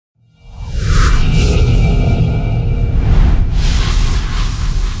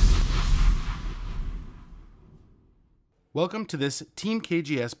Welcome to this Team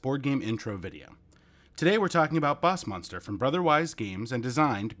KGS board game intro video. Today we're talking about Boss Monster from Brotherwise Games and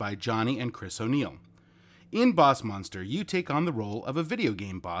designed by Johnny and Chris O'Neill. In Boss Monster, you take on the role of a video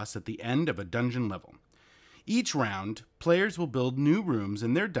game boss at the end of a dungeon level. Each round, players will build new rooms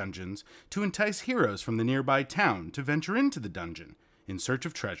in their dungeons to entice heroes from the nearby town to venture into the dungeon in search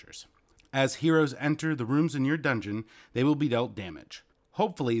of treasures. As heroes enter the rooms in your dungeon, they will be dealt damage.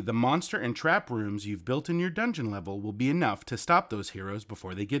 Hopefully, the monster and trap rooms you've built in your dungeon level will be enough to stop those heroes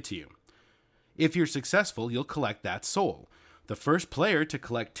before they get to you. If you're successful, you'll collect that soul. The first player to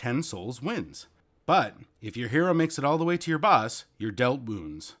collect 10 souls wins. But if your hero makes it all the way to your boss, you're dealt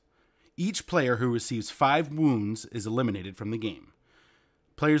wounds. Each player who receives 5 wounds is eliminated from the game.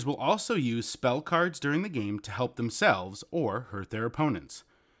 Players will also use spell cards during the game to help themselves or hurt their opponents.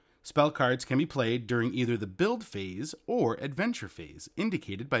 Spell cards can be played during either the build phase or adventure phase,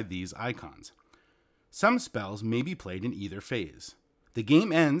 indicated by these icons. Some spells may be played in either phase. The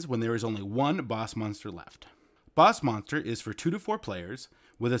game ends when there is only one boss monster left. Boss Monster is for 2 to 4 players,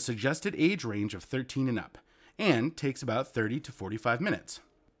 with a suggested age range of 13 and up, and takes about 30 to 45 minutes.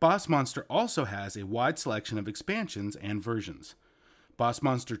 Boss Monster also has a wide selection of expansions and versions. Boss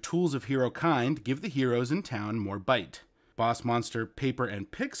Monster Tools of Hero Kind give the heroes in town more bite. Boss Monster Paper and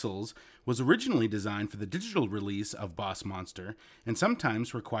Pixels was originally designed for the digital release of Boss Monster and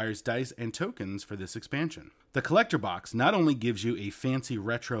sometimes requires dice and tokens for this expansion. The collector box not only gives you a fancy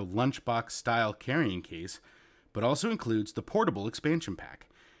retro lunchbox style carrying case, but also includes the portable expansion pack,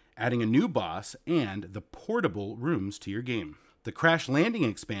 adding a new boss and the portable rooms to your game. The Crash Landing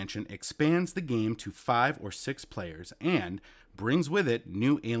expansion expands the game to 5 or 6 players and brings with it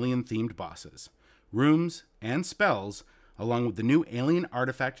new alien-themed bosses, rooms, and spells, along with the new alien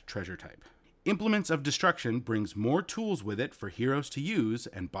artifact treasure type. Implements of Destruction brings more tools with it for heroes to use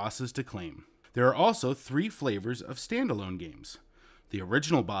and bosses to claim. There are also 3 flavors of standalone games. The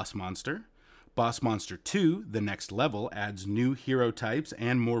original Boss Monster, Boss Monster 2, The Next Level, adds new hero types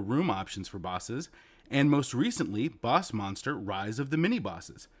and more room options for bosses, and most recently, Boss Monster Rise of the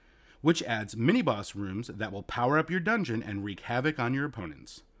Mini-Bosses, which adds mini-boss rooms that will power up your dungeon and wreak havoc on your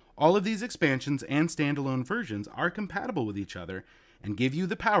opponents. All of these expansions and standalone versions are compatible with each other and give you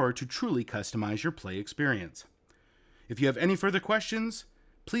the power to truly customize your play experience. If you have any further questions,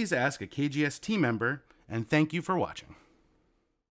 please ask a KGS team member, and thank you for watching.